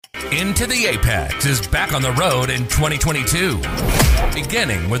Into the Apex is back on the road in 2022.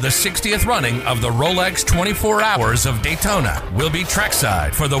 Beginning with the 60th running of the Rolex 24 Hours of Daytona, we'll be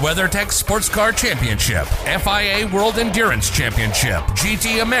trackside for the WeatherTech Sports Car Championship, FIA World Endurance Championship,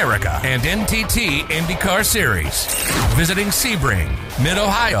 GT America, and NTT IndyCar Series. Visiting Sebring,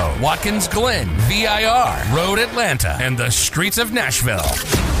 Mid-Ohio, Watkins Glen, VIR, Road Atlanta, and the streets of Nashville.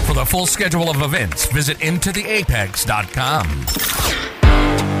 For the full schedule of events, visit intotheapex.com.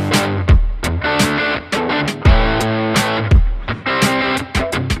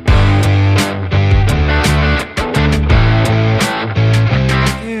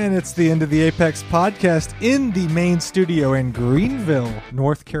 It's the End of the Apex podcast in the main studio in Greenville,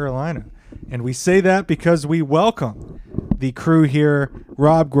 North Carolina. And we say that because we welcome the crew here,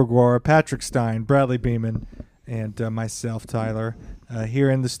 Rob Gregoire, Patrick Stein, Bradley Beeman, and myself, Tyler, here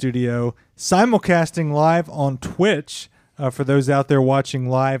in the studio, simulcasting live on Twitch for those out there watching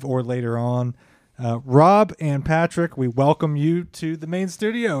live or later on. Rob and Patrick, we welcome you to the main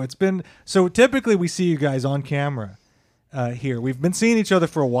studio. So typically we see you guys on camera. Here. We've been seeing each other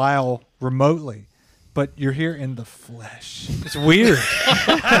for a while remotely, but you're here in the flesh. It's weird.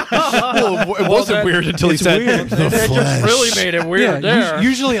 Well, it wasn't weird until he said weird. the It flesh. just really made it weird there.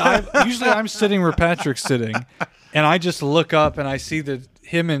 Usually I'm sitting where Patrick's sitting, and I just look up and I see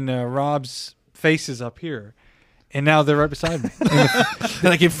him and Rob's faces up here. And now they're right beside me.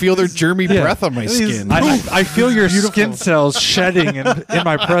 And I can feel their germy breath on my skin. I feel your skin cells shedding in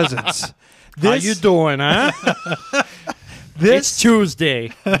my presence. How you doing, huh? It's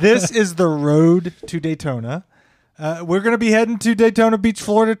Tuesday. This is the road to Daytona. We're going to be heading to Daytona Beach,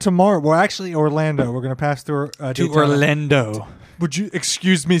 Florida tomorrow. Well, actually, Orlando. We're going to pass through Daytona. Orlando.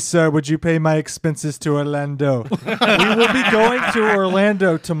 Excuse me, sir, would you pay my expenses to Orlando? We will be going to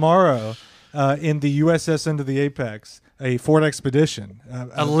Orlando tomorrow in the USS Into the Apex, a Ford Expedition.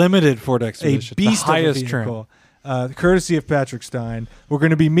 A limited Ford Expedition. A beast the of a highest vehicle. trim. Courtesy of Patrick Stein. We're going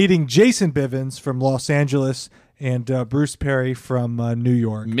to be meeting Jason Bivens from Los Angeles and Bruce Perry from New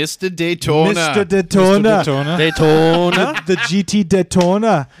York. Mr. Daytona. Mr. Daytona. Daytona. The GT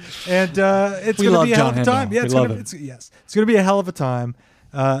Daytona. And it's going to be a hell of a time. Yeah, it's going to be a hell of a time.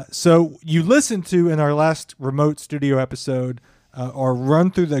 So you listened to in our last remote studio episode our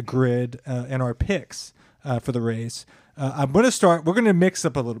run through the grid and our picks for the race. I'm going to start. We're going to mix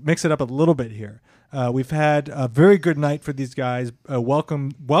it up a little bit here. We've had a very good night for these guys.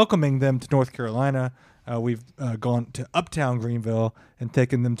 Welcoming them to North Carolina. We've gone to Uptown Greenville and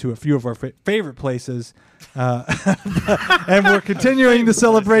taken them to a few of our favorite places. And we're continuing the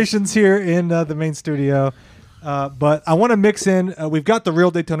celebrations here in the main studio. But I want to mix in. We've got the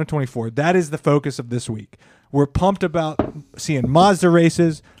real Daytona 24. That is the focus of this week. We're pumped about seeing Mazda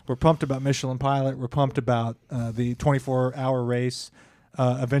races. We're pumped about Michelin Pilot. We're pumped about the 24-hour race,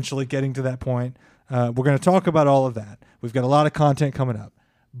 eventually getting to that point. We're going to talk about all of that. We've got a lot of content coming up.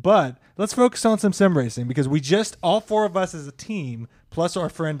 But let's focus on some sim racing because all four of us as a team, plus our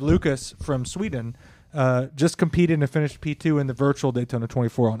friend Lucas from Sweden, just competed and finished P2 in the virtual Daytona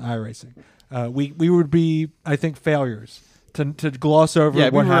 24 on iRacing. We would be, I think, failures to gloss over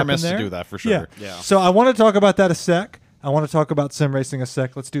what happened remiss there. to do that for sure. Yeah. So I want to talk about that a sec. I want to talk about sim racing a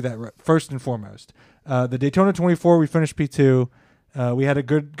sec. Let's do that first and foremost. The Daytona 24, we finished P2. We had a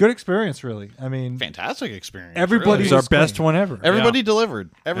good experience, really. I mean, fantastic experience. Everybody It was our best one ever. Everybody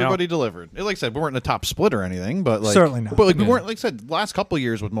delivered. Everybody delivered. Like I said, we weren't in the top split or anything, but certainly not. But we weren't, like I said, last couple of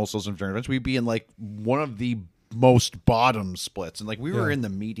years with most of those tournaments, we'd be in like one of the most bottom splits, and like we were in the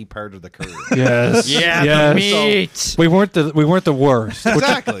meaty part of the curve. Yes. The meat. We weren't the worst.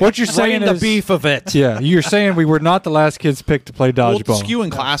 Exactly. What you're saying Right in is the beef of it. Yeah, you're saying we were not the last kids picked to play dodgeball. Well, skewing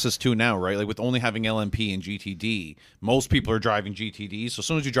classes too now, right? Like with only having LMP and GTD, most people are driving GTD. So as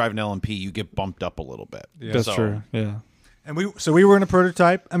soon as you drive an LMP, you get bumped up a little bit. Yeah. That's true. Yeah. And we were in a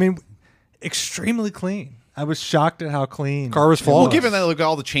prototype. I mean, extremely clean. I was shocked at how clean. Car was flawless. Well, given that like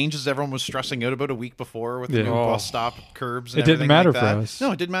all the changes everyone was stressing out about a week before with the new bus stop curbs, and it didn't matter like that. for us.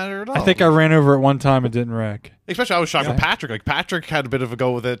 No, it didn't matter at all. I think I ran over it one time and didn't wreck. Especially, I was shocked with Patrick. Like Patrick had a bit of a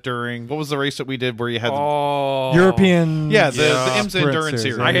go with it during what was the race that we did where you had European, the IMSA Endurance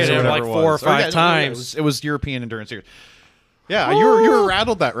Series. I hit it like 4 or 5 times. It was European Endurance Series. Yeah, you were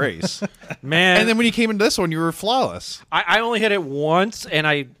rattled that race, man. And then when you came into this one, you were flawless. I only hit it once, and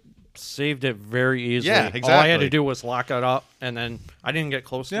I saved it very easily. Yeah, exactly. All I had to do was lock it up, and then I didn't get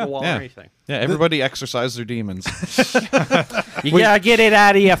close to the wall or anything. Yeah, everybody exercise their demons. You gotta get it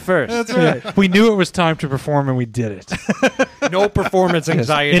out of you first. That's right. Yeah. We knew it was time to perform, and we did it. No performance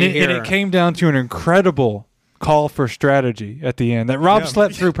anxiety and it came down to an incredible call for strategy at the end that Rob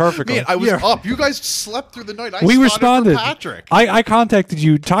slept through perfectly. Man, I was up. You guys slept through the night. We responded. Patrick. I contacted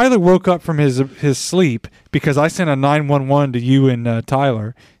you. Tyler woke up from his sleep because I sent a 911 to you and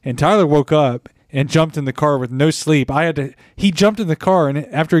Tyler, and Tyler woke up and jumped in the car with no sleep. He jumped in the car, and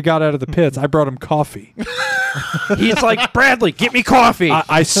after he got out of the pits, I brought him coffee. He's like, Bradley, get me coffee.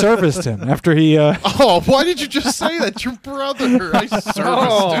 I serviced him after he. Oh, why did you just say that? Your brother. I serviced him.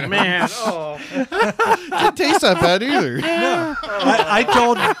 Oh, man. Oh. Didn't taste that bad either. No. I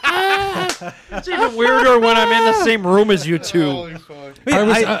told. It's even weirder when I'm in the same room as you two. Holy fuck.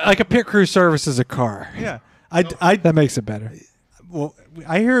 Like a pit crew services a car. Yeah. That makes it better. Well,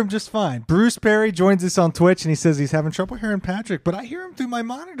 I hear him just fine. Bruce Perry joins us on Twitch, and he says he's having trouble hearing Patrick, but I hear him through my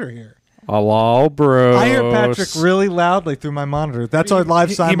monitor here. Hello, bro. I hear Patrick really loudly through my monitor. That's our live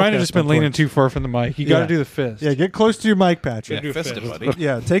simulcast. He might have just been leaning too far from the mic. You got to do the fist. Yeah, get close to your mic, Patrick. Yeah, fist it, buddy.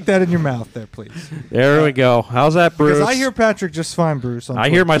 Yeah, take that in your mouth there, please. There we go. How's that, Bruce? Because I hear Patrick just fine, Bruce. I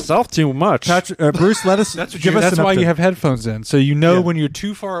hear myself too much. Patrick, Bruce, let us give us. That's an why update. you have headphones in, so you know when you're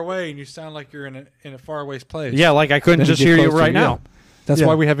too far away and you sound like you're in a far away place. Yeah, like I couldn't Then just get hear you close to right now. That's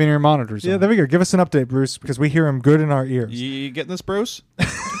why we have in-ear monitors. Yeah, on. there we go. Give us an update, Bruce, because we hear him good in our ears. You getting this, Bruce?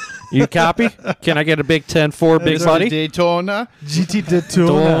 You copy? Can I get a big 10-4, big buddy? Daytona. GT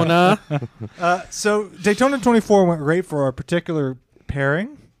Daytona. So Daytona 24 went great for our particular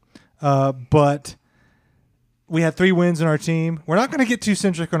pairing, but we had 3 wins in our team. We're not going to get too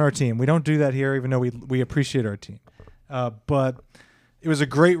centric on our team. We don't do that here, even though we appreciate our team. But it was a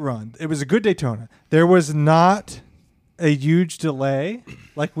great run. It was a good Daytona. There was not a huge delay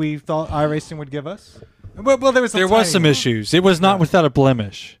like we thought iRacing would give us. Well, there was some issues. It was not without a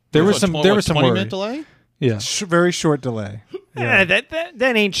blemish. There was some 20-minute delay? Yeah. Very short delay. Yeah,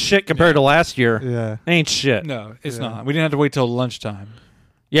 that ain't shit compared to last year. Yeah. Ain't shit. No, it's not. We didn't have to wait till lunchtime.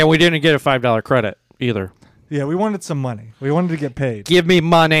 Yeah, we didn't get a $5 credit either. Yeah, we wanted some money. We wanted to get paid. Give me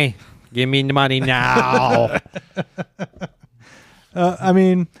money. Give me the money now. I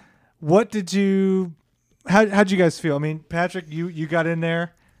mean, what did you... How'd you guys feel? I mean, Patrick, you got in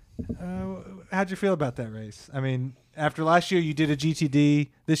there. How'd you feel about that race? I mean, after last year you did a GTD.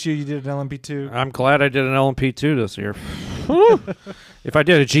 This year you did an LMP2. I'm glad I did an LMP2 this year. If I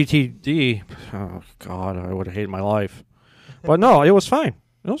did a GTD, oh, God, I would have hated my life. But no, it was fine.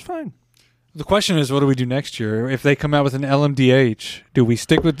 It was fine. The question is, what do we do next year? If they come out with an LMDH, do we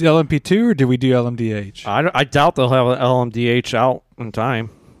stick with LMP2 or do we do LMDH? I doubt they'll have an LMDH out in time.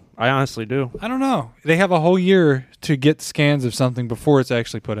 I honestly do. I don't know. They have a whole year to get scans of something before it's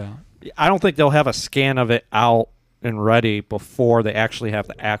actually put out. I don't think they'll have a scan of it out and ready before they actually have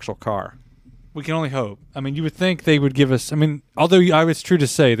the actual car. We can only hope. I mean, you would think they would give us... I mean, although it's true to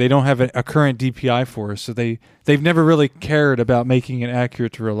say they don't have a current DPI for us, so they've never really cared about making it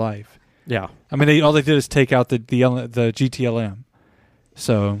accurate to real life. Yeah. I mean, all they did is take out the GTLM.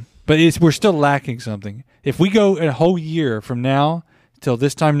 So, but we're still lacking something. If we go a whole year from now till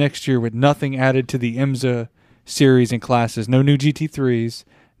this time next year with nothing added to the IMSA series and classes, no new GT3s,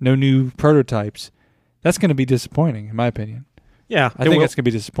 no new prototypes, that's going to be disappointing, in my opinion. Yeah. I think that's going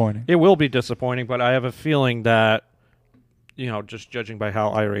to be disappointing. It will be disappointing, but I have a feeling that, just judging by how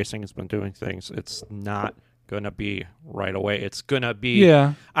iRacing has been doing things, it's not going to be right away. It's going to be,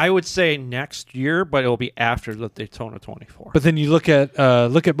 I would say next year, but it'll be after the Daytona 24. But then you look at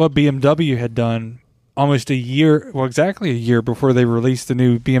what BMW had done almost exactly a year before they released the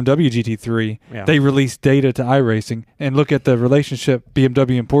new BMW GT3. Yeah. They released data to iRacing, and look at the relationship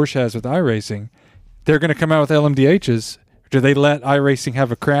BMW and Porsche has with iRacing. They're going to come out with LMDHs. Do they let iRacing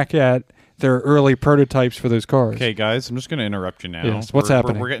have a crack at their early prototypes for those cars? Okay, guys, I'm just going to interrupt you now. Yes, what's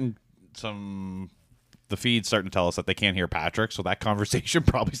happening? We're getting the feed's starting to tell us that they can't hear Patrick, so that conversation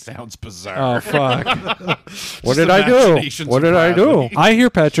probably sounds bizarre. Oh, fuck. What did I do? What did I do? I hear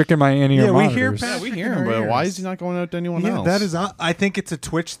Patrick in my in-ear monitors. we hear Yeah, we hear him, but why is he not going out to anyone else? That is. I think it's a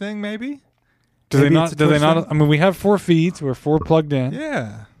Twitch thing, maybe. Do they not? I mean, we have 4 feeds. We're 4 plugged in.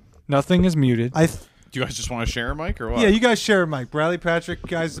 Yeah. Nothing is muted. Do you guys just want to share a mic or what? Yeah, you guys share a mic. Bradley, Patrick,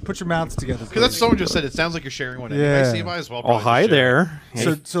 guys, put your mouths together. Because that's someone just said. It sounds like you're sharing one. Yeah. So you might as well. Oh, hi there.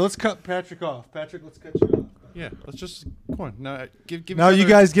 So let's cut Patrick off. Patrick, let's cut you off. Yeah, let's just go on. Now, give Now you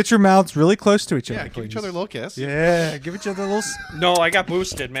guys get your mouths really close to each other. Yeah, give each please. other a little kiss. Yeah, give each other a little. No, I got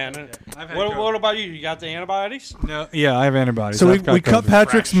boosted, man. What about you? You got the antibodies? No, yeah, I have antibodies. So I've got we cut COVID.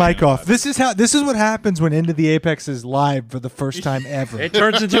 Patrick's mic off. This is what happens when Into the Apex is live for the first time ever. It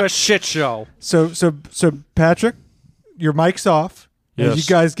turns into a shit show. So Patrick, your mic's off. Yes. And you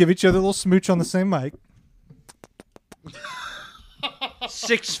guys give each other a little smooch on the same mic.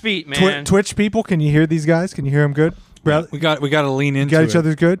 6 feet, man. Twitch people, can you hear these guys? Can you hear them good? Bradley, we got to lean into. Got each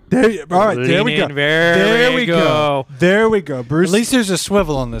other's good. There we go. There we go. There we go. Bruce. At least there's a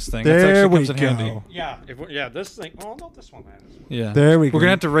swivel on this thing. There we comes in go. handy. Yeah. This thing. Oh no, this one matters. Yeah. There we go. We're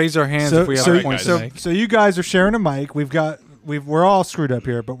gonna have to raise our hands if we have a point to make. So you guys are sharing a mic. We're all screwed up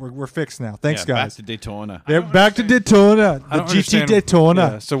here, but we're fixed now. Thanks, guys. Back to Daytona. Back to Daytona. The GT Daytona.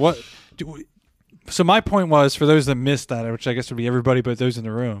 Yeah, so what? So my point was, for those that missed that, which I guess would be everybody but those in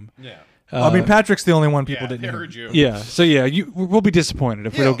the room. Yeah. I mean, Patrick's the only one people didn't hear. Heard you. Yeah. So we'll be disappointed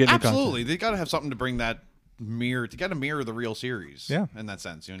if we don't get any content. Absolutely. They got to have something to bring that mirror the real series. Yeah. In that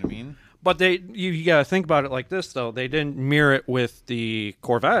sense, you know what I mean? But you got to think about it like this, though. They didn't mirror it with the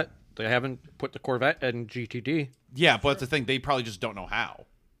Corvette. They haven't put the Corvette in GTD. Yeah, but the thing, they probably just don't know how.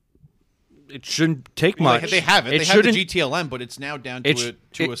 It shouldn't take much. They have it. They have the GTLM, but it's now down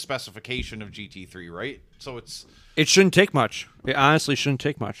to a specification of GT3, right? So it shouldn't take much. It honestly shouldn't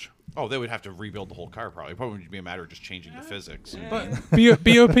take much. Oh, they would have to rebuild the whole car probably. It probably would be a matter of just changing the physics. But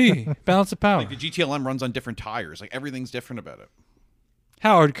BOP, balance of power. Like the GTLM runs on different tires. Like everything's different about it.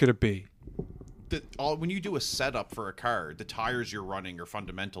 How hard could it be? When you do a setup for a car, the tires you're running are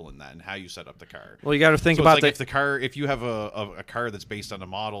fundamental in that and how you set up the car. Well, you got to think about if you have a car that's based on a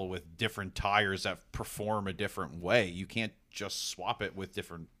model with different tires that perform a different way, you can't just swap it with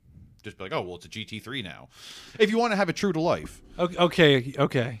different. Just be like, oh well, it's a GT3 now. If you want to have it true to life. Okay.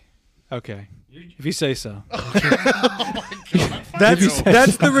 If you say so.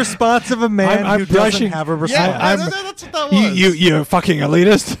 That's the response of a man who doesn't have a response. Yeah, that's what that was. You fucking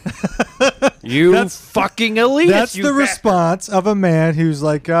elitist. Fucking elitist. That's the response of a man who's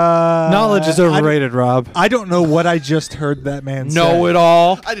like, knowledge is overrated, Rob. I don't know what I just heard that man say.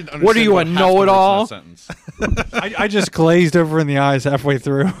 Know-it-all. I didn't understand. What are you, a know-it-all? I just glazed over in the eyes halfway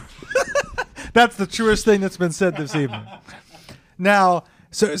through. That's the truest thing that's been said this evening. Now,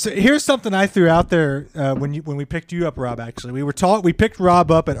 so here's something I threw out there when we picked you up, Rob. Actually, we picked Rob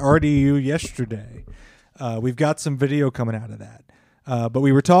up at RDU yesterday. We've got some video coming out of that, but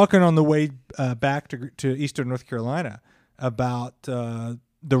we were talking on the way back to Eastern North Carolina about the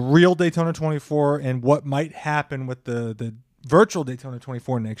real Daytona 24 and what might happen with the virtual Daytona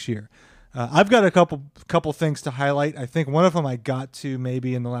 24 next year. I've got a couple things to highlight. I think one of them I got to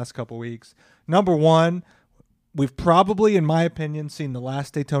maybe in the last couple weeks. Number one, we've probably, in my opinion, seen the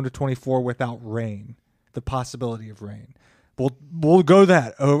last Daytona 24 without rain, the possibility of rain. We'll go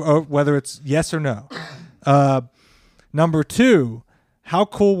that, whether it's yes or no. Number two, how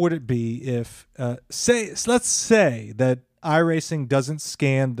cool would it be if, let's say that iRacing doesn't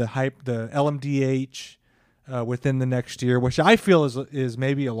scan the LMDH within the next year, which I feel is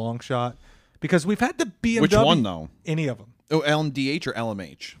maybe a long shot, because we've had the BMW. Which one though? Any of them. Oh, LMDH or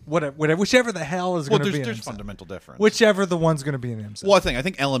LMH? Whatever, whichever the hell is going to be. There's fundamental difference. Whichever the one's going to be in IMSA. Well, I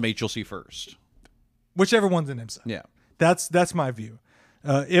think LMH you'll see first. Whichever one's in IMSA. Yeah, that's my view.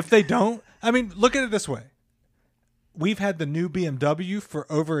 If they don't, I mean, look at it this way: we've had the new BMW for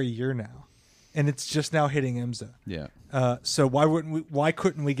over a year now, and it's just now hitting IMSA. Yeah. So why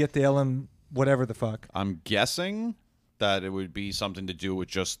couldn't we get the LM whatever the fuck? I'm guessing that it would be something to do with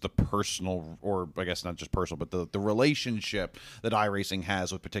just the personal, or I guess not just personal, but the relationship that iRacing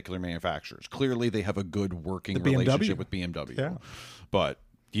has with particular manufacturers. Clearly, they have a good working relationship with BMW. Yeah. But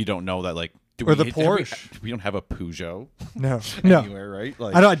you don't know that, like, Porsche. We don't have a Peugeot. No. Anywhere, right?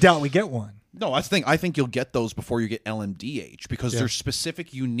 Like, I doubt we get one. No, I think you'll get those before you get LMDH because they're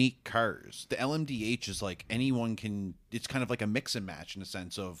specific, unique cars. The LMDH is like anyone can. It's kind of like a mix and match in a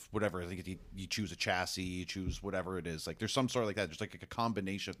sense of whatever. I think you choose a chassis, you choose whatever it is. Like there's some sort of like that. There's like a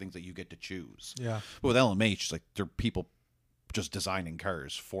combination of things that you get to choose. Yeah. But with LMH, it's like they're people just designing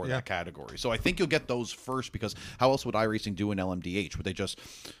cars for that category. So I think you'll get those first because how else would iRacing do an LMDH? Would they just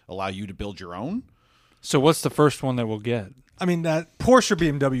allow you to build your own? So what's the first one that we'll get? I mean, that Porsche or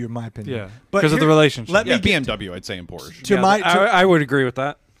BMW, in my opinion. Yeah, because of the relationship. BMW, I'd say, in Porsche. I would agree with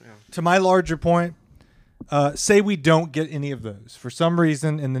that. To my larger point, say we don't get any of those for some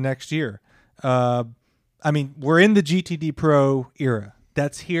reason in the next year. I mean, we're in the GTD Pro era.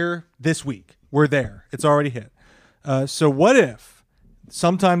 That's here this week. We're there. It's already hit. So what if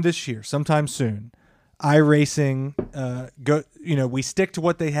sometime this year, sometime soon, iRacing we stick to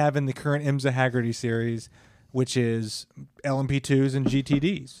what they have in the current IMSA Haggerty series, which is LMP2s and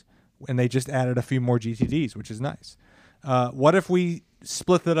GTDs, and they just added a few more GTDs, which is nice. What if we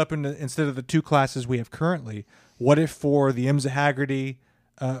split that up into, instead of the two classes we have currently, what if for the IMSA Haggerty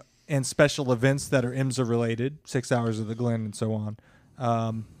and special events that are IMSA related, 6 Hours of the Glen and so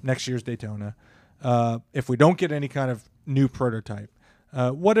on, next year's Daytona, if we don't get any kind of new prototype,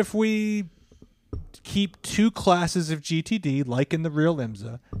 what if we keep two classes of GTD like in the real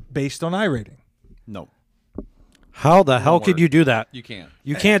IMSA based on iRating? No. How the hell could you do that? You can't.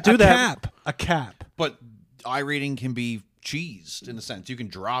 You can't do that. A cap. But iRating can be cheesed in a sense. You can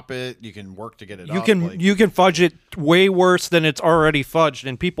drop it. You can work to get it. You can fudge it way worse than it's already fudged,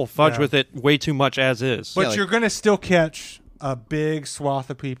 and people fudge with it way too much as is. But you're going to still catch a big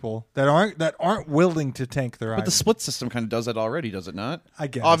swath of people that aren't willing to tank their. But the split system kind of does that already, does it not? I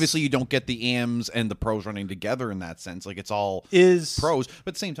guess. Obviously, you don't get the AMs and the pros running together in that sense. Like it's all pros, but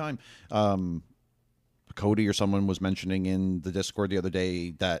at the same time, Cody or someone was mentioning in the Discord the other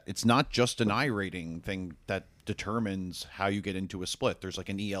day that it's not just an iRating thing that determines how you get into a split. There's like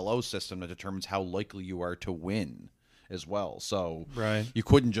an ELO system that determines how likely you are to win as well. So you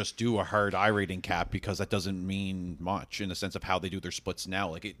couldn't just do a hard iRating cap because that doesn't mean much in the sense of how they do their splits now.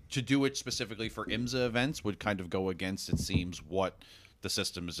 Like to do it specifically for IMSA events would kind of go against, it seems, what the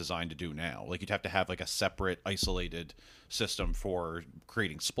system is designed to do now. Like you'd have to have like a separate isolated system for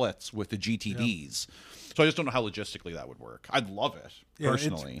creating splits with the GTDs. So I just don't know how logistically that would work. I'd love it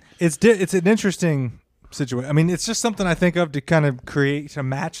personally. It's an interesting situation. I mean, it's just something I think of to kind of create to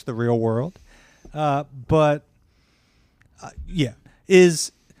match the real world.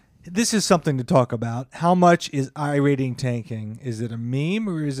 This is something to talk about. How much is iRating tanking? Is it a meme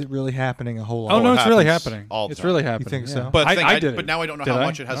or is it really happening a whole lot? Oh, no, it's really happening. It's really happening. You think so? But I did it. But now I don't know how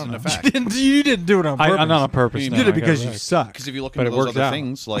much it has an effect. You didn't do it on purpose. I'm not on purpose. You did it because you suck. Because if you look into those other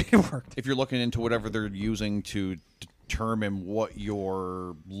things, like worked. if you're looking into whatever they're using to determine what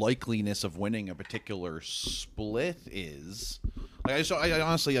your likeliness of winning a particular split is, like, I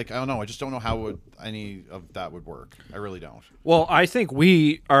honestly, like, I don't know. I just don't know how any of that would work. I really don't. Well, I think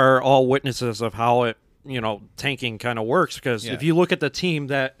we are all witnesses of how it, tanking kind of works. Because if you look at the team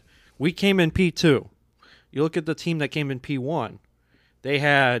that we came in P2, you look at the team that came in P1, they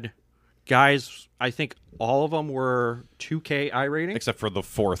had guys, I think all of them were 2K iRating. Except for the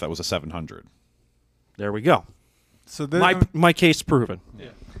fourth, that was a 700. There we go. So my case proven. Yeah.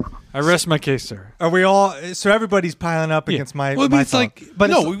 I rest my case, sir. Are we all? So everybody's piling up against my. Well, my it's like, but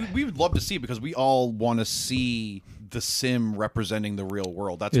no, we would love to see it because we all want to see the sim representing the real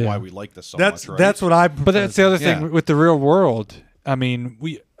world. That's why we like this so much. Right? That's what I. But that's the other thing with the real world. I mean,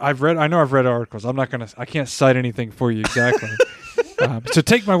 I know I've read articles. I can't cite anything for you exactly. So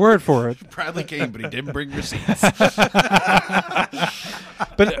take my word for it. Bradley came, but he didn't bring receipts.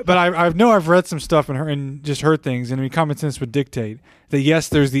 But I know I've read some stuff and just heard things, and I mean, common sense would dictate that yes,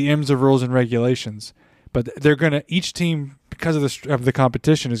 there's the IMSA rules and regulations, but they're gonna, each team, because of the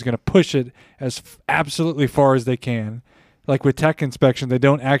competition, is gonna push it as absolutely far as they can. Like with tech inspection, they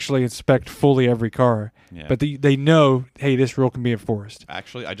don't actually inspect fully every car, but they know, hey, this rule can be enforced.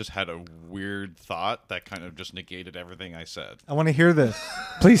 Actually, I just had a weird thought that kind of just negated everything I said. I want to hear this.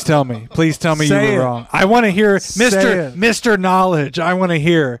 Please tell me. Please tell me you were wrong. I want to hear Mr. Knowledge. I want to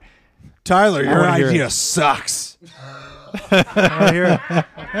hear. Tyler, your idea sucks. I want to hear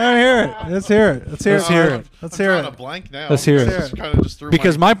it. Let's hear it. Let's hear it. I'm drawing a blank now. Let's hear it. Kind of just threw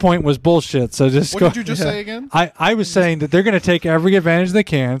because my point was bullshit. So just what go. Did you just say again? I was saying that they're going to take every advantage they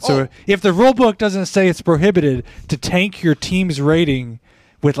can. So if the rule book doesn't say it's prohibited to tank your team's rating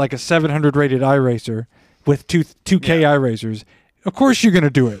with like a 700 rated iRacer with 2K iRacers, of course you're going to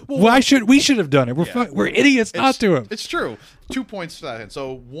do it. Well, we should have done it. We're idiots not to have. It's true. 2 points to that. And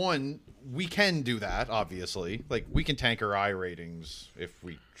so one, we can do that, obviously. Like, we can tank our iRatings if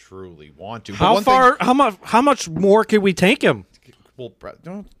we truly want to. How much more can we tank him? Well,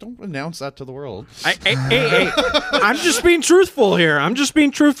 don't announce that to the world. Hey, I'm just being truthful here. I'm not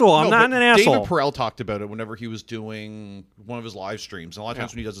an asshole. David Perel talked about it whenever he was doing one of his live streams. And a lot of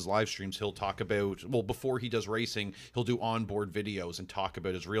times when he does his live streams, he'll talk about, before he does racing, he'll do onboard videos and talk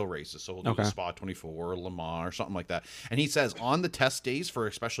about his real races. So he'll do Spa 24 or Le Mans or something like that. And he says on the test days for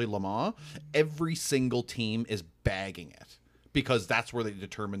especially Le Mans, every single team is bagging it, because that's where they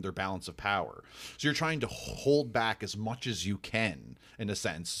determine their balance of power. So you're trying to hold back as much as you can, in a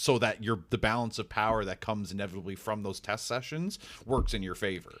sense, so that the balance of power that comes inevitably from those test sessions works in your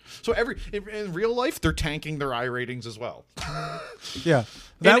favor. So in real life, they're tanking their iRatings as well. Yeah.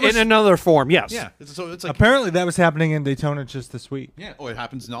 In another form, yes. Yeah. So it's like, apparently that was happening in Daytona just this week. Yeah. It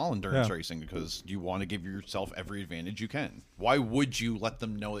happens in all endurance racing because you want to give yourself every advantage you can. Why would you let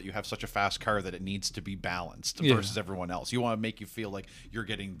them know that you have such a fast car that it needs to be balanced versus everyone else? You want to make you feel like you're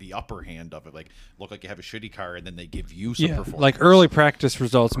getting the upper hand of it. Like, look like you have a shitty car, and then they give you some performance. Like early practice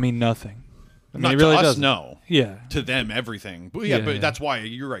results mean nothing. I mean, Not it really to us, doesn't. no. Yeah. To them, everything. But but that's why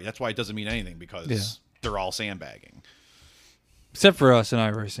you're right. That's why it doesn't mean anything, because they're all sandbagging. Except for us in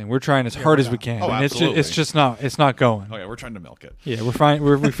iRacing, we're trying as hard as we can. Oh, and absolutely. It's just not going. Okay, we're trying to milk it. Yeah, we're fine.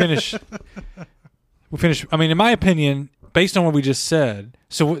 We finish. We finish. I mean, in my opinion, based on what we just said,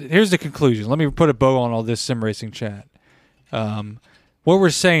 so here's the conclusion. Let me put a bow on all this sim racing chat. What we're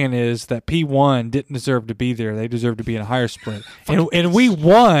saying is that P1 didn't deserve to be there. They deserve to be in a higher split. And we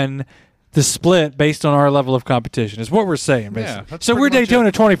won the split based on our level of competition is what we're saying, basically. Yeah, so we're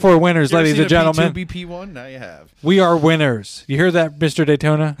Daytona 24 winners, ladies and gentlemen. P2, P1? Now you have. We are winners. You hear that, Mr.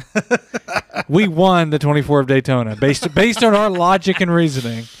 Daytona? We won the 24 of Daytona. Based on our logic and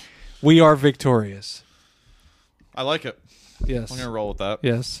reasoning, we are victorious. I like it. Yes. I'm going to roll with that.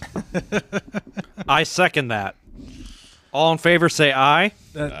 Yes. I second that. All in favor, say aye.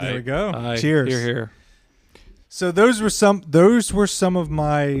 There we go. Aye. Cheers. Here. So those were some of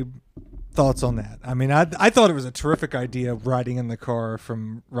my thoughts on that. I mean, I thought it was a terrific idea riding in the car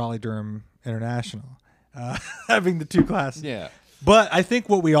from Raleigh-Durham International, having the two classes. Yeah. But I think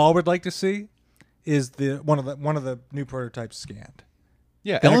what we all would like to see is one of the new prototypes scanned.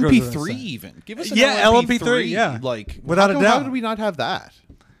 Yeah, LMP3 even. Give us an LMP3. Yeah, like without a doubt. How did we not have that?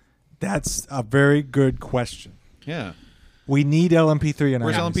 That's a very good question. Yeah. We need LMP3 in our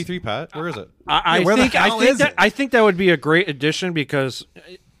Where's house. LMP3, Pat? Where is it? I think that would be a great addition because,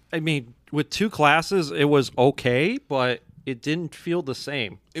 I mean, with two classes, it was okay, but it didn't feel the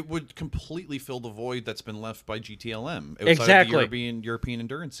same. It would completely fill the void that's been left by GTLM. Exactly. Of the European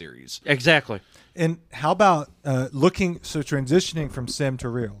Endurance Series. Exactly. And how about transitioning from sim to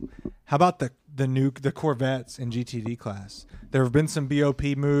real? How about the Corvettes in GTD class? There have been some BOP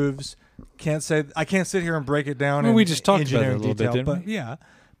moves. I can't sit here and break it down. We just talked about it a little bit, didn't we? Yeah,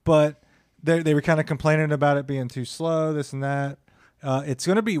 but they were kind of complaining about it being too slow, this and that. It's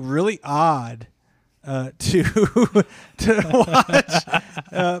going to be really odd to watch.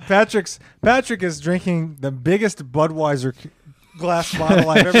 Patrick is drinking the biggest Budweiser glass bottle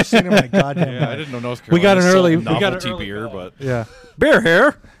I've ever seen in my goddamn life. I didn't know North Carolina. We got an early beer, but yeah, beer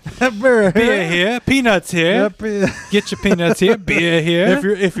here, beer here, peanuts here. Get your peanuts here, beer here.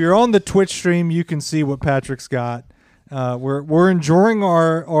 If you're on the Twitch stream, you can see what Patrick's got. We're enjoying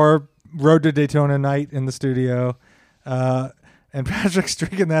our Road to Daytona night in the studio. And Patrick's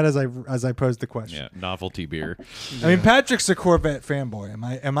drinking that as I posed the question. Yeah, novelty beer. I mean, Patrick's a Corvette fanboy.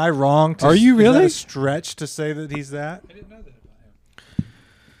 Am I wrong? Are you really? Is that a stretch to say that he's that? I didn't know that about him.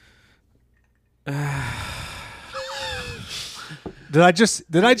 Did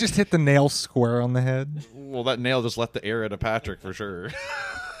I just hit the nail square on the head? Well, that nail just let the air out of Patrick for sure.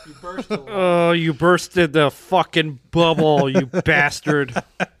 You bursted the fucking bubble, you bastard.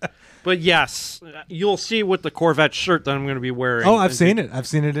 But yes, you'll see with the Corvette shirt that I'm going to be wearing. Oh, I've seen it. I've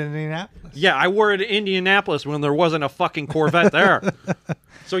seen it in Indianapolis. Yeah, I wore it in Indianapolis when there wasn't a fucking Corvette there.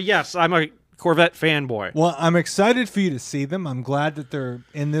 So yes, I'm a Corvette fanboy. Well, I'm excited for you to see them. I'm glad that they're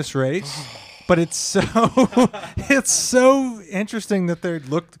in this race. But it's so interesting that they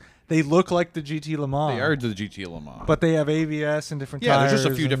look like the GT Le Mans. They are the GT Le Mans. But they have ABS and different tires. Yeah, there's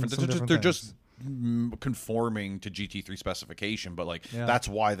just a few different. They're things. just conforming to GT3 specification, but that's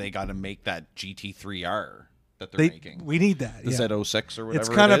why they got to make that GT3R that they're making. We need that. The Z06 or whatever.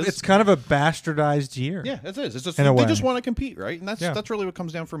 It's kind of a bastardized year. Yeah, it is. It's just they just want to compete, right? And that's really what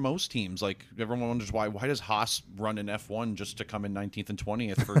comes down for most teams. Like everyone wonders why does Haas run in F1 just to come in 19th and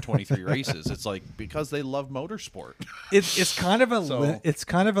 20th for 23 races? It's like because they love motorsport. It's kind of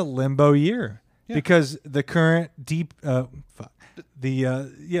a limbo year because the current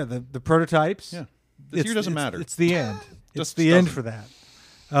the prototypes. Yeah, this year doesn't matter. It's the end. It's the end for that.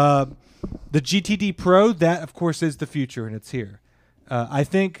 The GTD Pro, that of course is the future, and it's here. I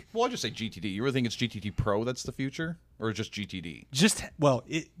think. Well, I just say GTD. You really think it's GTD Pro that's the future, or just GTD?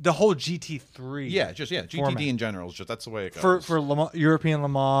 The whole GT3. Yeah, GTD format. In general is just that's the way it goes. For Le Mans, European Le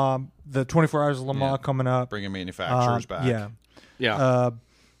Mans, the 24 Hours of Le Mans coming up, bringing manufacturers back. Yeah.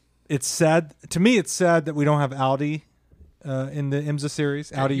 It's sad to me. It's sad that we don't have Audi in the IMSA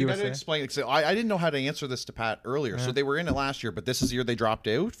series. Audi you USA. You got to explain. I didn't know how to answer this to Pat earlier. Yeah. So they were in it last year, but this is the year they dropped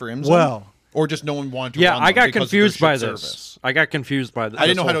out for IMSA. Well, or just no one wanted to. Yeah, run I got them confused by this. Service. I got confused by this. I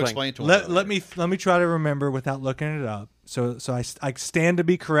didn't know how to explain it to him. Let me try to remember without looking it up. So I stand to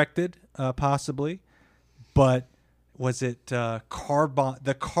be corrected, possibly, but was it Carbon?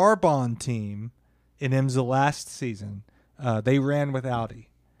 The Carbon team in IMSA last season, they ran with Audi.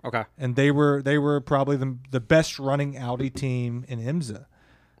 Okay, and they were probably the best running Audi team in IMSA.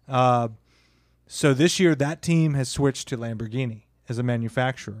 So this year that team has switched to Lamborghini as a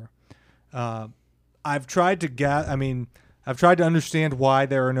manufacturer. I've tried to understand why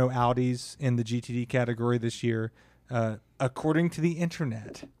there are no Audis in the GTD category this year. According to the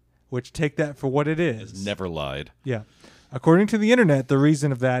internet, which take that for what it is. Has never lied. Yeah. According to the internet, the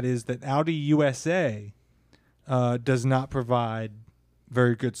reason of that is that Audi USA does not provide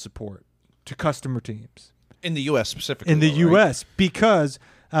very good support to customer teams. In the U.S. specifically. In the U.S. because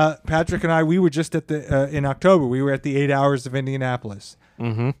Patrick and I, we were just at the in October. We were at the 8 Hours of Indianapolis.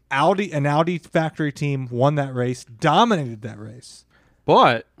 Mm-hmm. An Audi factory team won that race, dominated that race.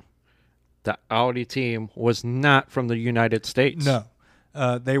 But the Audi team was not from the United States. No,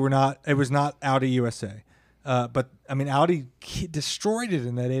 they were not. It was not Audi USA. But I mean, Audi destroyed it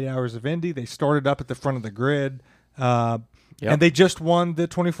in that 8 Hours of Indy. They started up at the front of the grid, and they just won the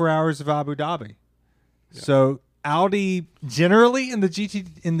 24 Hours of Abu Dhabi. Yep. So Audi generally in the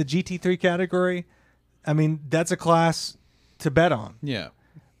GT3 category, I mean, that's a class to bet on. Yeah.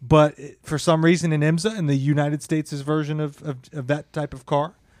 But for some reason in IMSA, in the United States' version of that type of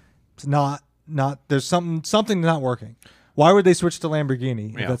car, it's not. There's something not working. Why would they switch to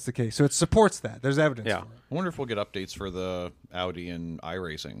Lamborghini if that's the case? So it supports that. There's evidence for it. I wonder if we'll get updates for the Audi and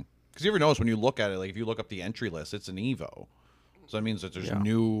iRacing. Because you ever notice when you look at it, like if you look up the entry list, it's an Evo. So that means that there's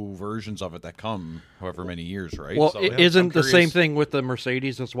new versions of it that come however many years, right? Well, so, isn't the same thing with the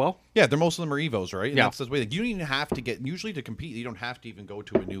Mercedes as well? Yeah, most of them are Evos, right? And yeah. That's the way. Like, you don't even have to usually to compete, you don't have to even go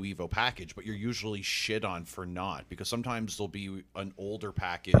to a new Evo package, but you're usually shit on for not. Because sometimes there'll be an older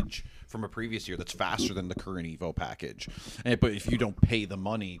package from a previous year that's faster than the current Evo package. But if you don't pay the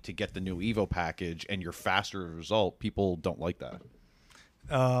money to get the new Evo package and you're faster as a result, people don't like that.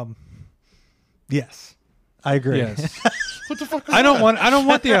 Yes. I agree. Yes. What the fuck? I don't want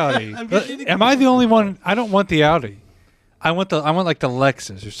the Audi. Am I the only one? I don't want the Audi. I want like the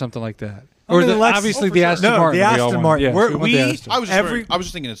Lexus or something like that. Or obviously the Aston Martin. The Aston Martin. Yes, I was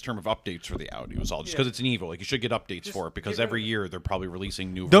just thinking in terms of updates for the Audi was all just because it's an Evo. Like you should get updates for it because every year they're probably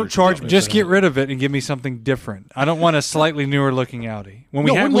releasing new. Don't charge me. Just get rid of it and give me something different. I don't want a slightly newer looking Audi. When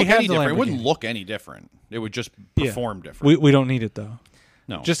we have the Lamborghini. It wouldn't look any different. It would just perform different. We don't need it though.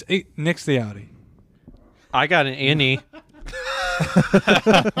 No. Just nix the Audi. I got an Innie.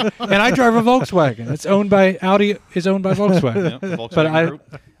 And I drive a Volkswagen. It's owned by Audi. Is owned by Volkswagen. Volkswagen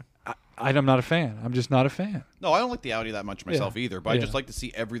but I'm not a fan. I'm just not a fan. No, I don't like the Audi that much myself either. But I just like to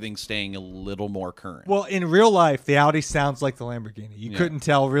see everything staying a little more current. Well, in real life, the Audi sounds like the Lamborghini. You couldn't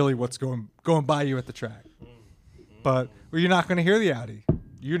tell really what's going by you at the track. But you're not going to hear the Audi.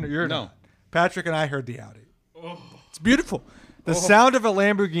 You're not. Patrick and I heard the Audi. It's beautiful. The sound of a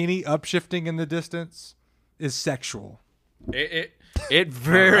Lamborghini upshifting in the distance is sexual. Oh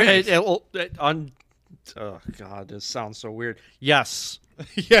God, this sounds so weird. Yes.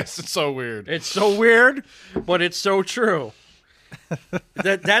 Yes, it's so weird. It's so weird, but it's so true.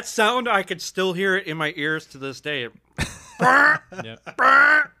 that sound, I could still hear it in my ears to this day.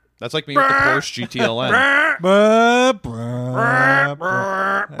 That's like me with the Porsche GTLM.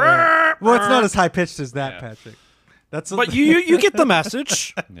 Well, it's not as high pitched as that, Patrick. But you get the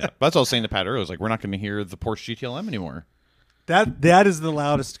message. Yeah, that's what I was saying to Pat earlier. I was like, we're not going to hear the Porsche GTLM anymore. That is the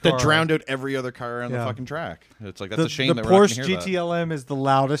loudest car. That drowned out every other car on the fucking track. It's like that's a shame that we're not going to hear that. The Porsche GTLM is the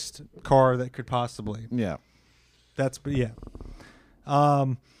loudest car that could possibly. Yeah. I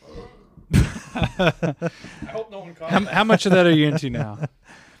hope no one calls. How much of that are you into now?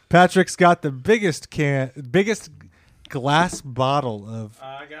 Patrick's got the biggest glass bottle of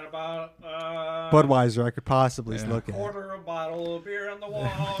I got about Budweiser I could possibly look at. Quarter a bottle of beer on the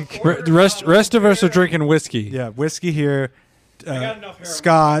wall. The rest of us are drinking whiskey. Yeah, whiskey here. got enough here.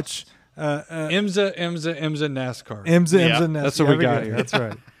 Scotch. IMSA, NASCAR. IMSA. That's what we got here. That's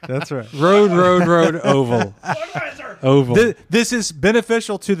right. That's right. Road, oval. Oval. This is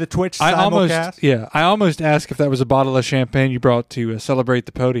beneficial to the Twitch simulcast. I almost asked if that was a bottle of champagne you brought to celebrate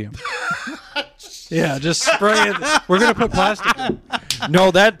the podium. Yeah, just spray it. We're going to put plastic in.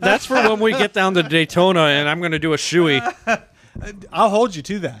 No, that's for when we get down to Daytona, and I'm going to do a shoey. I'll hold you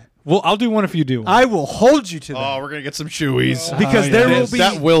to that. Well, I'll do one if you do one. I will hold you to that. Oh, we're going to get some shoeys. Because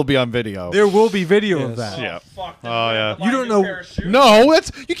that will be on video. There will be video of that. Yeah. Fuck, yeah. You don't know. No,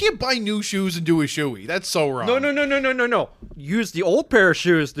 you can't buy new shoes and do a shoey. That's so wrong. No. Use the old pair of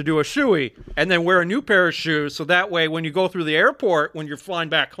shoes to do a shoey, and then wear a new pair of shoes, so that way when you go through the airport, when you're flying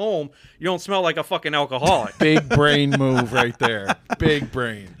back home, you don't smell like a fucking alcoholic. Big brain move right there. Big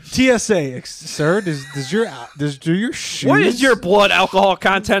brain. TSA, sir, do your shoes? What is your blood alcohol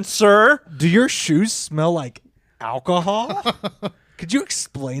content, sir? Do your shoes smell like alcohol? Could you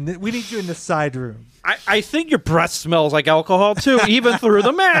explain that? We need you in the side room. I think your breath smells like alcohol too, even through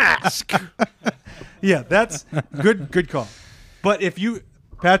the mask. Yeah, that's good call. But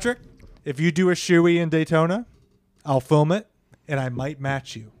Patrick, if you do a shoey in Daytona, I'll film it and I might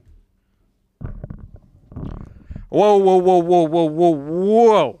match you.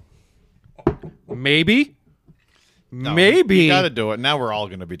 Whoa. Maybe. No, Maybe. You got to do it. Now we're all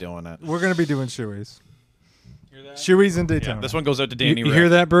going to be doing it. We're going to be doing shoeys. Hear that? Shoeys in Daytona. Yeah, this one goes out to Danny. You hear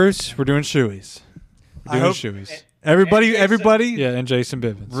that, Bruce? We're doing shoeys. We're doing shoeies. Everybody, yeah, and Jason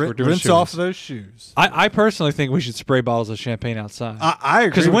Bivens. We're doing rinse off those shoes. I personally think we should spray bottles of champagne outside. I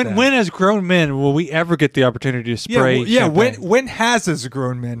agree. Because when as grown men will we ever get the opportunity to spray? Champagne? When has as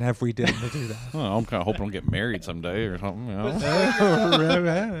grown men have we done to do that? Well, I'm kind of hoping I'll get married someday or something. You know?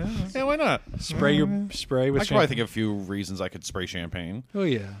 Yeah, why not? Spray with champagne. I could probably think of a few reasons I could spray champagne. Oh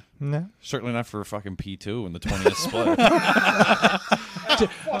yeah. No, certainly not for a fucking P2 in the 20th split.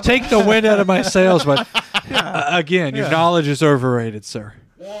 Take the wind out of my sails, but again, your knowledge is overrated, sir.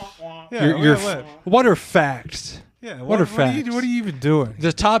 What are facts? Yeah, what are facts? What are you even doing?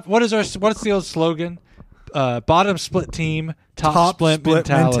 The top. What's the old slogan? Bottom split team, top split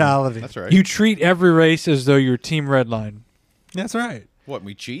mentality. That's right. You treat every race as though you're team redline. That's right. What,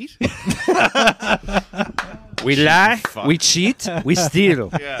 we cheat? We lie, we cheat, we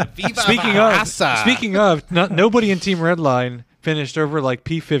steal. Yeah. Speaking of, nobody in Team Redline finished over like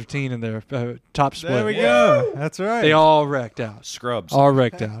P15 in their top split. There we go. That's right. They all wrecked out. Scrubs. All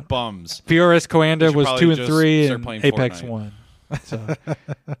wrecked out. Bums. Fiores Coanda was 2 and 3, and Apex Fortnite. 1. So,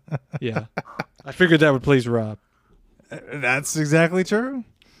 yeah. I figured that would please Rob. That's exactly true.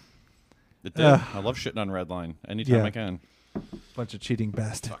 It did. I love shitting on Redline anytime I can. Bunch of cheating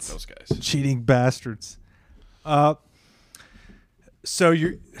bastards. Fuck those guys. Cheating bastards. So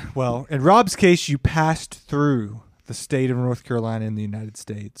in Rob's case, you passed through the state of North Carolina in the United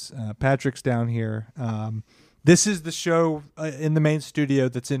States. Patrick's down here. This is the show in the main studio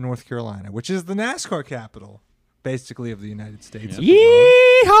that's in North Carolina, which is the NASCAR capital, basically, of the United States.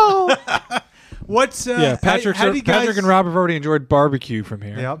 Yeehaw! What's Patrick and Rob have already enjoyed barbecue from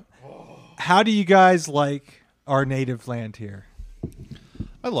here. Yep. How do you guys like our native land here?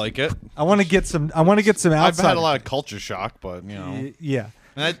 I like it. I want to get some outside. I've had a lot of culture shock, but you know, yeah.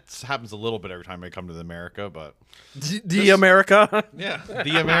 And that happens a little bit every time I come to America, but the America, yeah,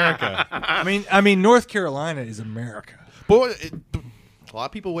 the America. I mean, North Carolina is America. But a lot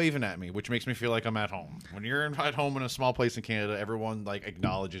of people waving at me, which makes me feel like I'm at home. When you're at home in a small place in Canada, everyone like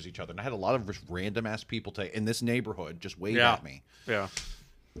acknowledges each other. And I had a lot of just random ass people in this neighborhood just wave at me. Yeah,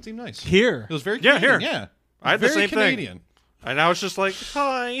 it seemed nice. Here, it was very Canadian. Here. Yeah, I had the same Canadian thing. And I was just like,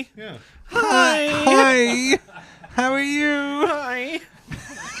 hi. Yeah. Hi. How are you? Hi.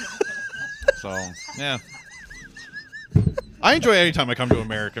 So, yeah. I enjoy any time I come to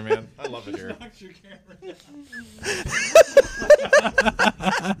America, man. I love it here.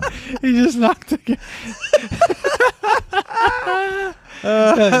 He just knocked the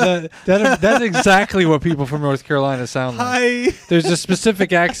That's exactly what people from North Carolina sound like. Hi. There's a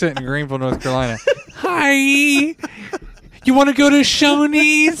specific accent in Greenville, North Carolina. Hi. You want to go to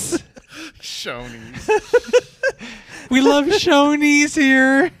Shoney's? Shoney's. We love Shoney's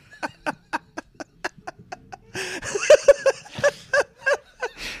here.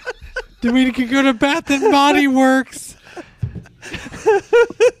 Then we can go to Bath and Body Works.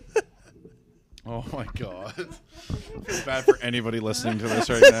 Oh my god. I feel bad for anybody listening to this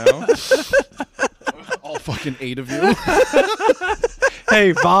right now. All fucking 8 of you.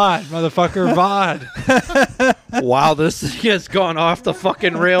 Hey, VOD, motherfucker, VOD. Wow, this has gone off the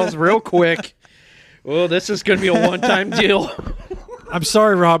fucking rails real quick. Well, this is going to be a one-time deal. I'm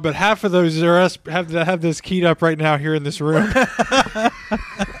sorry, Rob, but half of those are us have this keyed up right now here in this room.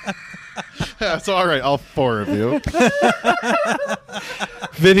 Yeah, it's all right. All 4 of you.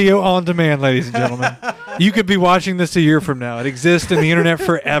 Video on demand, ladies and gentlemen. You could be watching this a year from now. It exists in the internet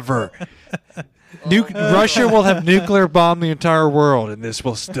forever. Russia will have nuclear bombed the entire world, and this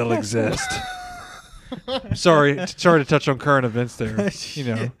will still exist. Sorry to touch on current events there. You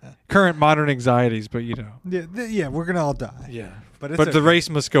know, current modern anxieties, but you know. Yeah, we're gonna all die. Yeah, but the race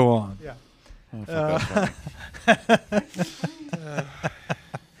must go on. Yeah. Oh, that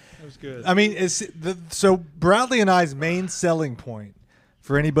was good. I mean, so Bradley and I's main selling point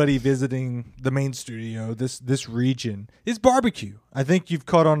for anybody visiting the main studio, this region, is barbecue. I think you've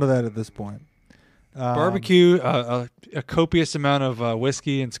caught on to that at this point. Barbecue, a copious amount of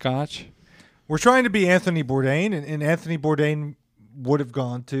whiskey and scotch. We're trying to be Anthony Bourdain, and Anthony Bourdain would have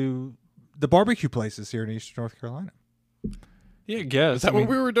gone to the barbecue places here in Eastern North Carolina. Yeah, I guess. Is that what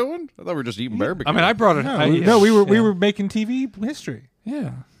we were doing? I thought we were just eating barbecue. I mean, I brought it. We were making TV history.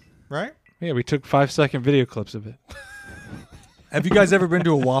 Yeah. Right? Yeah, we took 5-second video clips of it. Have you guys ever been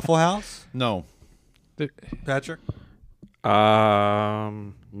to a Waffle House? No. Patrick?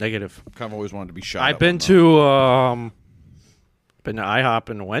 Negative. Kind of always wanted to be shot. I've been to IHOP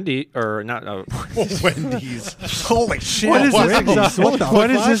and Wendy, or not Wendy's. Holy shit! What is what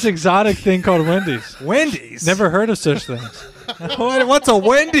is this exotic thing called Wendy's? Wendy's. Never heard of such things. What's a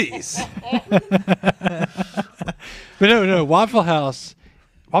Wendy's? But no, Waffle House.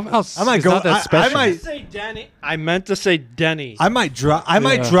 Waffle House. I might go. Not that special. I might say Denny. I meant to say Denny. I might drive. I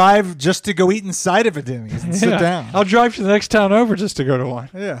might drive just to go eat inside of a Denny's and sit down. I'll drive to the next town over just to go to one.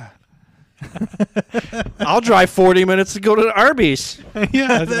 Yeah. I'll drive 40 minutes to go to the Arby's.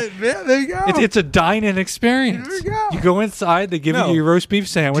 Yeah, there you go. It's a dine-in experience. There you go. You go inside, they give you your roast beef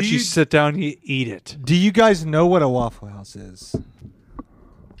sandwich, you sit down, you eat it. Do you guys know what a Waffle House is?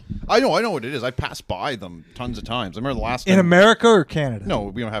 I know what it is. I passed by them tons of times. I remember the last time. In America or Canada? No,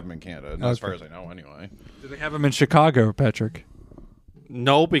 we don't have them in Canada, as far as I know, anyway. Do they have them in Chicago, Patrick?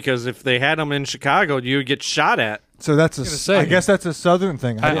 No, because if they had them in Chicago, you would get shot at. So I guess that's a Southern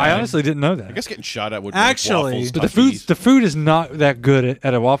thing. I honestly didn't know that. I guess getting shot at would actually, make but the food is not that good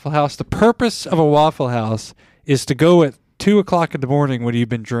at a Waffle House. The purpose of a Waffle House is to go at 2:00 in the morning when you've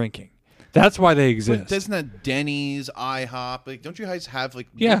been drinking. That's why they exist. But isn't that Denny's, IHOP? Like, don't you guys have like?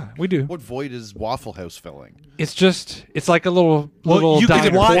 Yeah, we do. What void is Waffle House filling? It's like a little you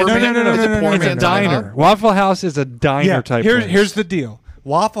diner. No. It's a diner. Waffle House is a diner type. Here's the deal.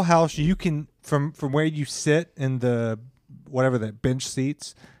 Waffle House, you can from where you sit in the whatever that bench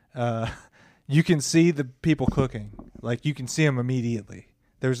seats, you can see the people cooking. Like you can see them immediately.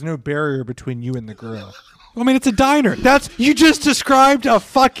 There's no barrier between you and the grill. I mean, it's a diner. You just described a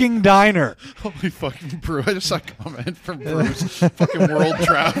fucking diner. Holy fucking brew! I just saw a comment from Bruce, fucking world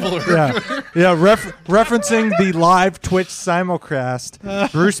traveler. Referencing the live Twitch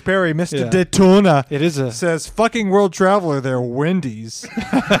simulcast, Bruce Perry, Mr. Daytona, says fucking world traveler. They're Wendy's.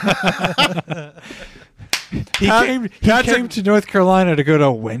 He came to North Carolina to go to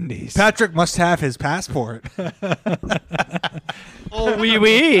Wendy's. Patrick must have his passport. Oh,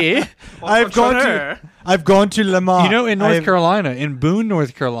 oui. I've gone to Le Mans. You know, in North Carolina, in Boone,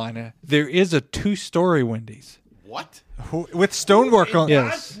 North Carolina, there is a 2-story Wendy's. What? With stonework on. Yes.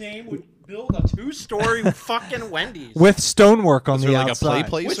 God's name would build a 2-story fucking Wendy's with stonework on the like outside. A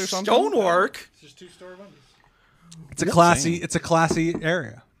play place with or something? Stonework. It's just 2-story Wendy's. It's a classy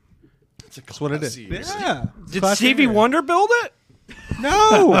area. That's what it is. Yeah. Did Stevie Wonder build it?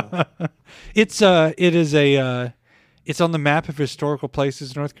 No. It's on the map of historical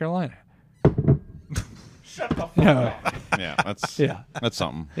places in North Carolina. Shut the fuck up. Yeah, that's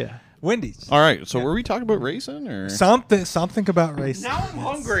something. Yeah. Wendy's. All right, so were we talking about racing or something about racing? Now I'm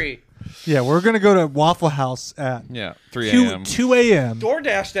hungry. Yeah, we're gonna go to Waffle House at 3 a.m. 2 a.m.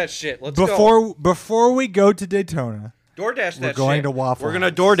 DoorDash that shit. Let's go. Before we go to Daytona. DoorDash that shit. We're going to Waffle We're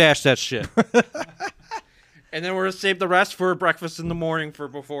going to DoorDash that shit. And then we're going to save the rest for breakfast in the morning for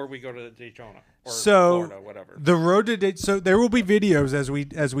before we go to Daytona or Florida, whatever. The road to Daytona. So there will be videos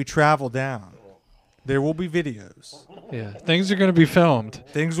as we travel down. There will be videos. Yeah, things are going to be filmed.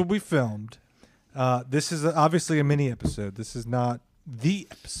 Things will be filmed. This is obviously a mini episode. This is not the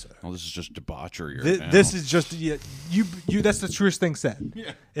episode. Well, this is just debauchery. This is just you. That's the truest thing said.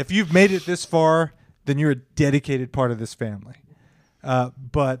 Yeah. If you've made it this far, then you're a dedicated part of this family.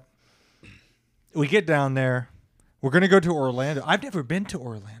 But we get down there. We're going to go to Orlando. I've never been to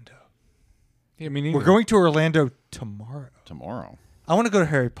Orlando. Yeah, me neither. We're going to Orlando tomorrow. I want to go to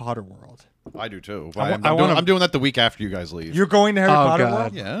Harry Potter World. I do too. I'm doing that the week after you guys leave. You're going to Harry Potter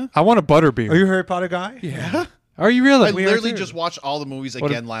World? Yeah. I want a butterbeer. Are you a Harry Potter guy? Yeah. Are you really? I literally just watched all the movies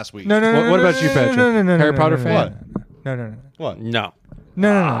again last week. No. What about you, Patrick? No. Harry Potter fan? No. What? No.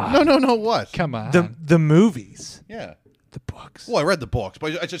 No. What? Come on. The movies. Yeah. The books. Well, I read the books,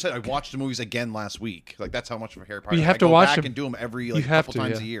 but I just said I watched the movies again last week. Like that's how much of a Harry Potter. You have I to go watch back them. and do them every couple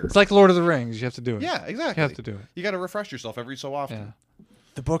times a year. It's like Lord of the Rings. You have to do it. Yeah, exactly. You have to do it. You got to refresh yourself every so often. Yeah.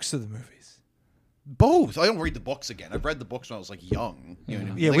 The books or the movies? Both. I don't read the books again. I've read the books when I was like young. You know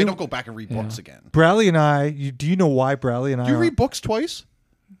what I mean? Yeah, I don't go back and read books again. Bradley and I. Do you know why Bradley and I? Do you read books twice?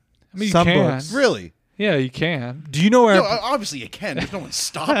 I mean, some you can. books. Really? Yeah, you can. Do you know where? No, obviously you can. There's no one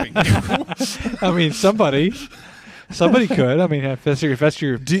stopping you. I mean, somebody could. I mean, if that's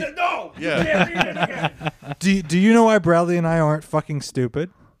your. No. Yeah. Do you know why Bradley and I aren't fucking stupid?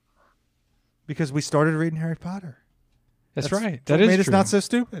 Because we started reading Harry Potter. That's right. That made us not so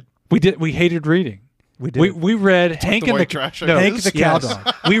stupid. We did. We hated reading. We did. We read Hank and the Cow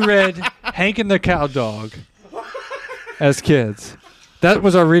Dog. We read Hank and the Cow Dog as kids. That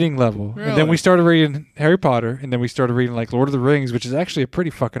was our reading level. Really? And then we started reading Harry Potter, and then we started reading like Lord of the Rings, which is actually a pretty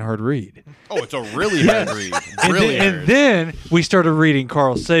fucking hard read. Oh, it's a really hard read. And then we started reading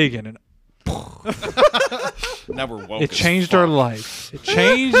Carl Sagan, and now we're woke. it changed our life. It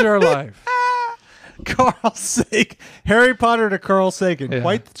changed our life. Carl Sagan. Harry Potter to Carl Sagan. Yeah.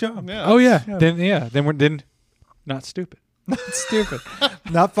 Quite the job. Yeah. Oh yeah. Then we're not stupid. Not stupid.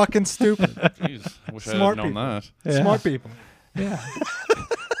 Not fucking stupid. Jeez, wish Smart I had known people. that. Yeah. Smart people. Yeah.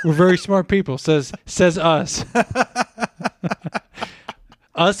 We're very smart people, says us.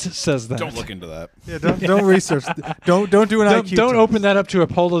 Us says that. Don't look into that. Yeah, don't research. Don't do an IQ. Don't open that up to a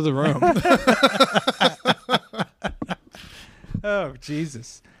poll of the room. Oh,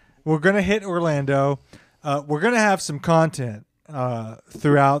 Jesus. We're going to hit Orlando. We're going to have some content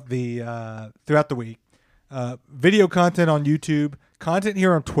throughout the week. Video content on YouTube, content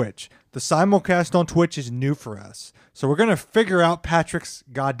here on Twitch. The simulcast on Twitch is new for us. So we're going to figure out Patrick's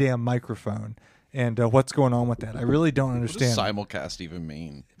goddamn microphone and what's going on with that. I really don't understand. What does simulcast even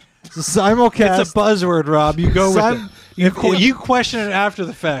mean? Simulcast. It's a buzzword, Rob. You go with it. You question it after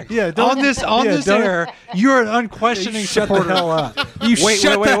the fact. Yeah. On this air, you're an unquestioning supporter. Shut the hell up.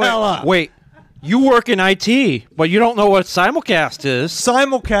 Shut the hell up. Wait. You work in IT, but you don't know what simulcast is.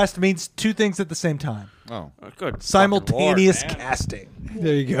 Simulcast means two things at the same time. Oh, good. Simultaneous Lord, casting.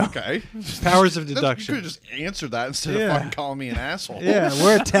 There you go. okay. Powers of deduction. You could have just answered that instead of fucking calling me an asshole. Yeah,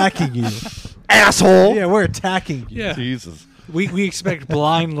 we're attacking you. Asshole. Yeah, we're attacking you. Yeah. Jesus. We expect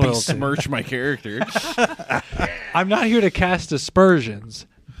blind loyalty. Besmirch my character. I'm not here to cast aspersions,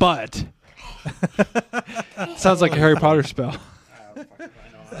 but sounds like a Harry Potter spell.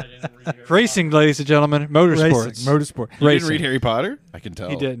 Racing, ladies and gentlemen, motorsports. Motorsport. You didn't read Harry Potter? I can tell.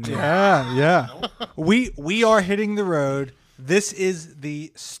 He didn't. Yeah. We are hitting the road. This is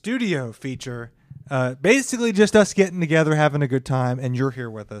the studio feature. Basically just us getting together, having a good time, and you're here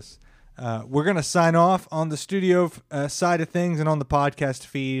with us. We're going to sign off on the studio side of things and on the podcast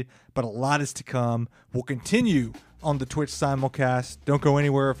feed, but a lot is to come. We'll continue on the Twitch simulcast. Don't go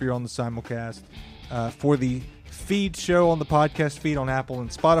anywhere if you're on the simulcast. For the feed show on the podcast feed on Apple and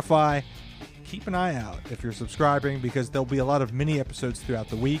Spotify, keep an eye out if you're subscribing, because there'll be a lot of mini episodes throughout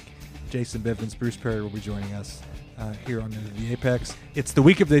the week. Jason Bivens, Bruce Perry will be joining us here on the Apex. It's the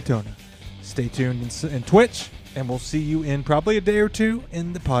week of Daytona. Stay tuned in Twitch, and we'll see you in probably a day or two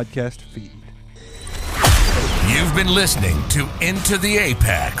in the podcast feed. You've been listening to Into the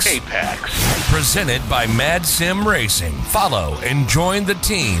Apex. Presented by Mad Sim Racing. Follow and join the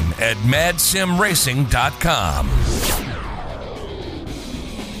team at madsimracing.com.